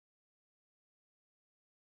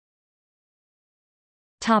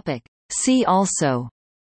Topic. See also.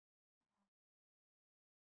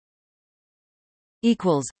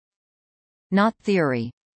 Equals. Knot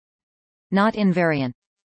theory. Knot invariant.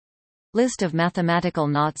 List of mathematical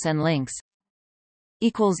knots and links.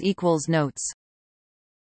 Equals equals notes.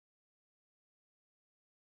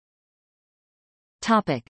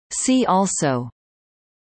 Topic. See also.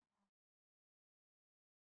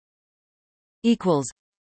 Equals.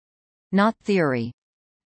 Knot theory.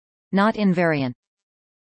 Knot invariant.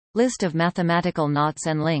 List of mathematical knots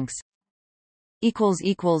and links. Equals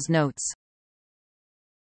equals notes.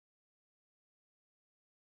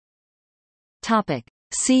 Topic.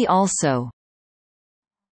 See also.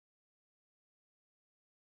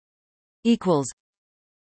 Equals.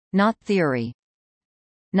 Knot theory.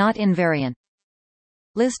 Knot invariant.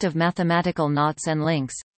 List of mathematical knots and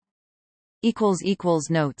links. Equals equals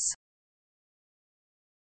notes.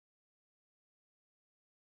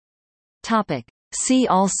 Topic. See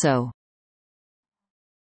also.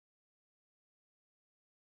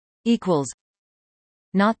 Equals.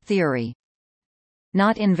 Knot theory.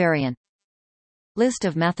 Knot invariant. List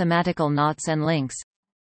of mathematical knots and links.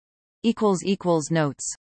 Equals equals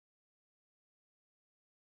notes.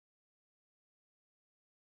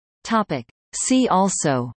 Topic. See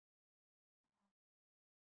also.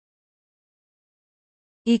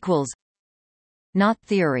 Equals. Knot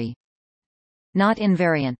theory. Knot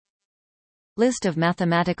invariant. List of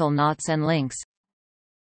mathematical knots and links.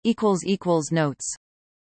 Equals equals notes.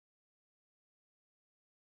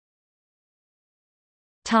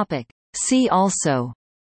 Topic. See also.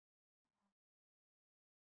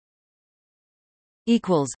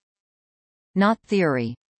 Equals. Knot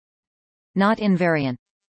theory. Knot invariant.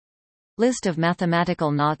 List of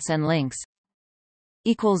mathematical knots and links.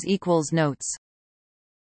 Equals equals notes.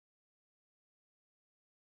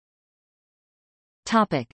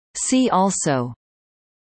 Topic. See also.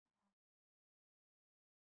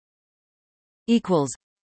 Equals.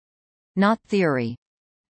 Knot theory.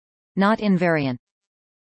 Knot invariant.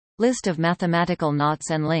 List of mathematical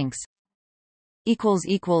knots and links. Equals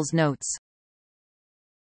equals notes.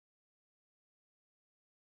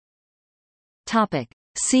 Topic.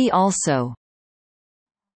 See also.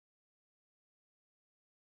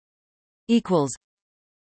 Equals.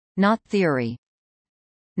 Knot theory.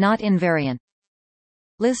 Knot invariant.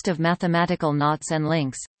 List of mathematical knots and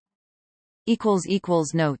links. Equals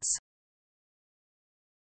equals notes.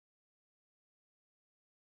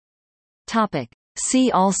 Topic.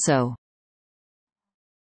 See also.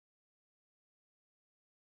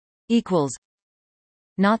 Equals.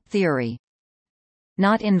 Knot theory.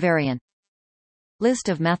 Knot invariant. List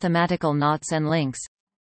of mathematical knots and links.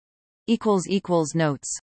 Equals equals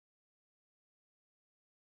notes.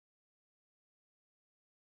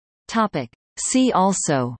 Topic. See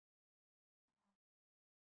also.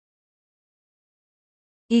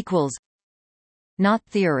 Equals. Knot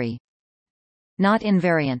theory. Knot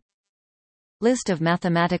invariant. List of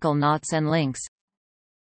mathematical knots and links.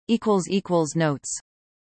 Equals equals notes.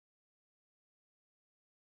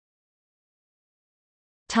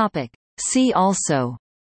 Topic. See also.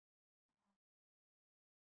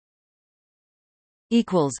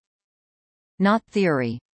 Equals. Knot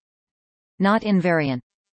theory. Knot invariant.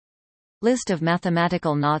 List of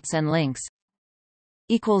mathematical knots and links.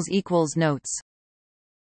 Equals equals notes.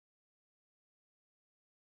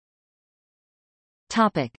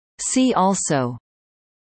 Topic. See also.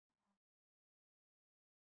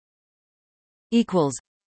 Equals.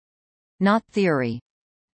 Knot theory.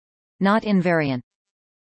 Knot invariant.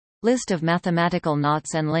 List of mathematical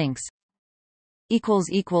knots and links.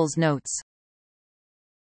 Equals equals notes.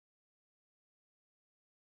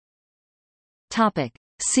 Topic.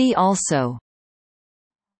 See also.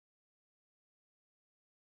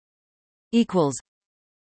 Equals.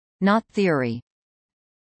 Knot theory.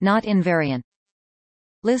 Knot invariant.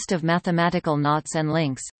 List of mathematical knots and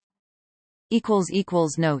links. Equals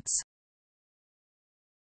equals notes.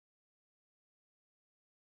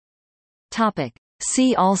 Topic.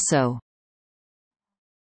 See also.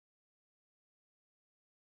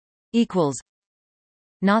 Equals.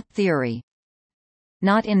 Knot theory.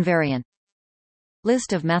 Knot invariant.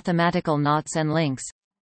 List of mathematical knots and links.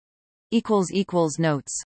 Equals equals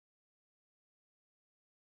notes.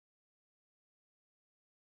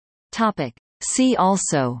 Topic. See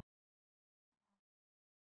also.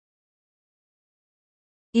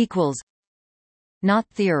 Equals. Knot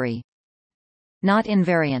theory. Knot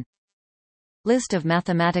invariant. List of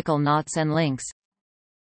mathematical knots and links.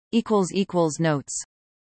 Equals equals notes.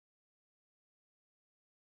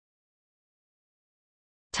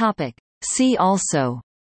 Topic. See also.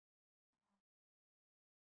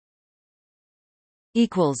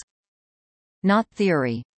 equals knot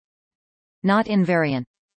theory, knot invariant,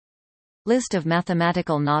 list of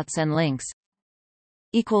mathematical knots and links,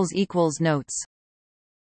 equals notes.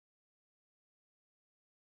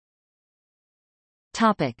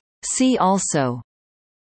 Topic. See also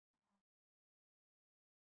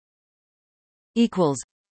equals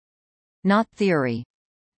knot theory,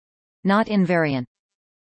 knot invariant,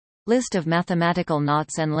 list of mathematical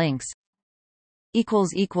knots and links,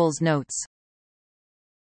 equals notes.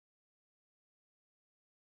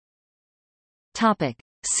 Topic.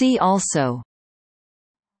 See also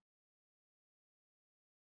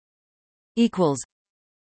equals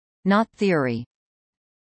knot theory,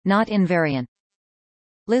 knot invariant,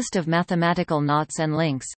 list of mathematical knots and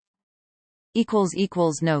links,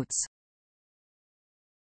 equals notes.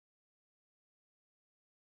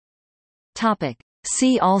 Topic.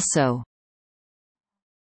 See also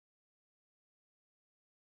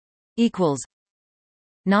equals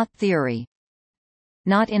knot theory,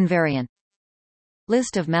 knot invariant,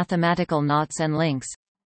 list of mathematical knots and links,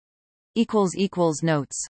 equals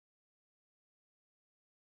notes.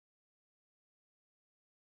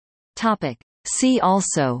 Topic. See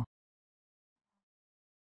also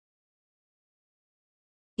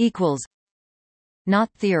equals knot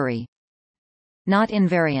theory, knot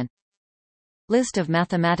invariant, list of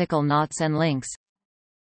mathematical knots and links,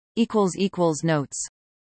 equals notes.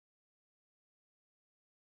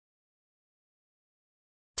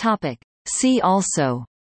 Topic. See also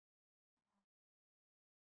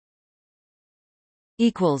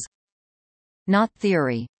equals knot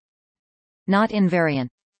theory, knot invariant,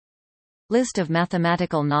 list of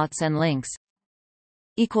mathematical knots and links,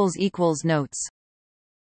 equals notes.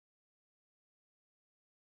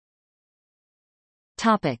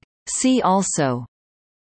 Topic. See also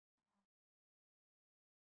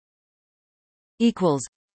equals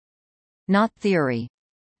knot theory,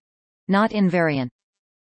 knot invariant,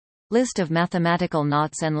 list of mathematical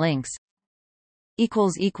knots and links,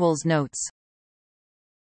 equals notes.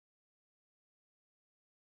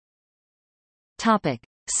 Topic.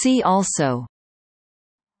 See also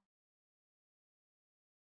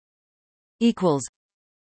equals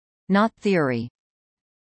knot theory,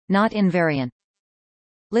 knot invariant,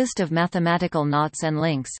 list of mathematical knots and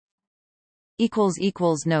links,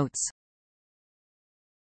 equals notes.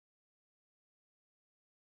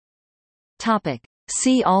 Topic.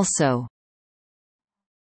 See also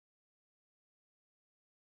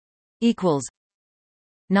equals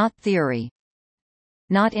knot theory,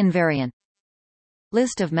 knot invariant,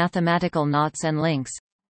 list of mathematical knots and links,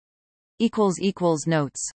 equals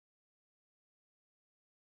notes.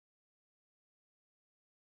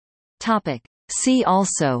 Topic. See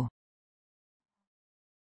also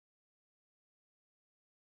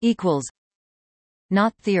equals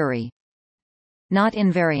knot theory, knot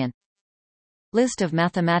invariant, list of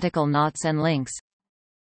mathematical knots and links,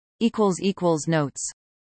 equals notes.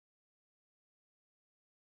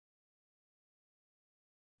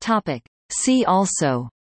 Topic. See also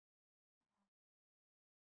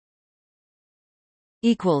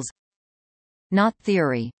equals knot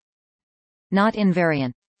theory, knot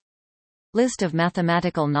invariant, list of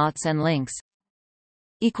mathematical knots and links,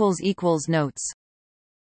 equals notes.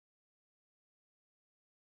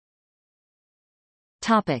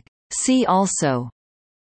 Topic. See also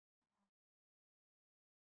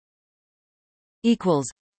equals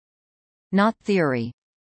knot theory,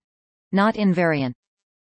 knot invariant,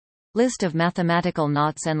 list of mathematical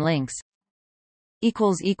knots and links,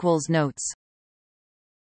 equals notes.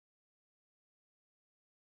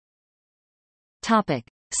 Topic.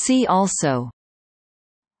 See also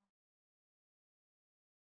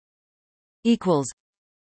equals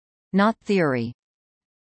knot theory,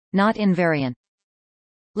 knot invariant,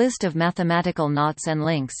 list of mathematical knots and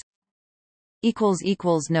links,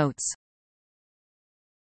 equals notes.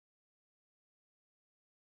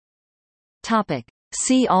 Topic.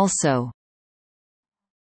 See also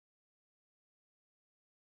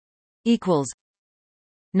equals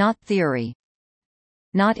knot theory,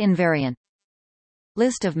 knot invariant,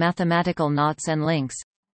 list of mathematical knots and links,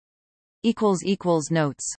 equals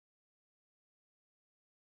notes.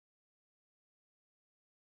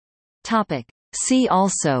 Topic. See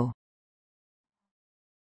also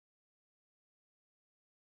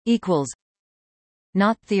equals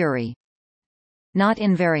knot theory, knot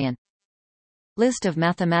invariant, list of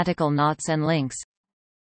mathematical knots and links,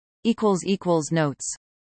 equals notes.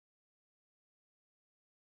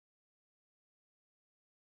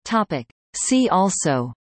 Topic. See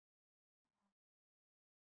also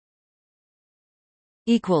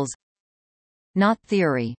equals knot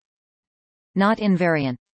theory, knot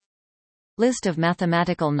invariant, List of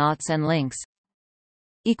mathematical knots and links.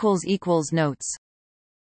 Notes.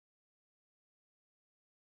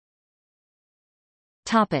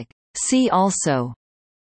 Topic. See also.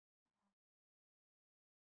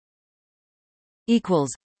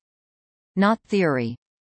 Knot theory.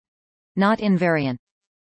 Knot invariant.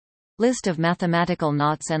 List of mathematical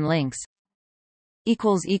knots and links.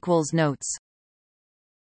 Notes.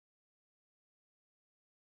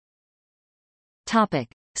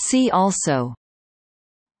 Topic. See also.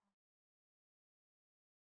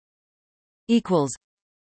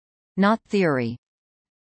 Knot theory.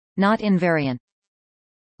 Knot invariant.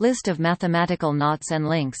 List of mathematical knots and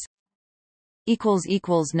links.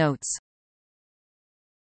 Notes.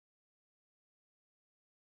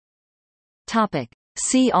 Topic.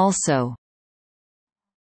 See also.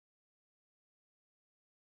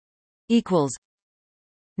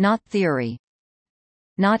 Knot theory.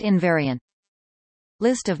 Knot invariant.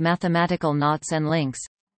 List of mathematical knots and links.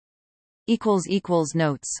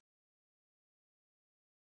 Notes.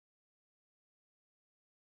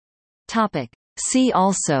 Topic. See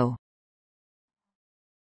also.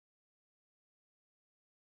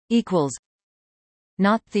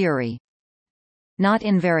 Knot theory. Knot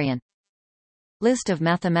invariant. List of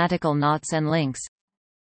mathematical knots and links.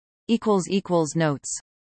 Notes.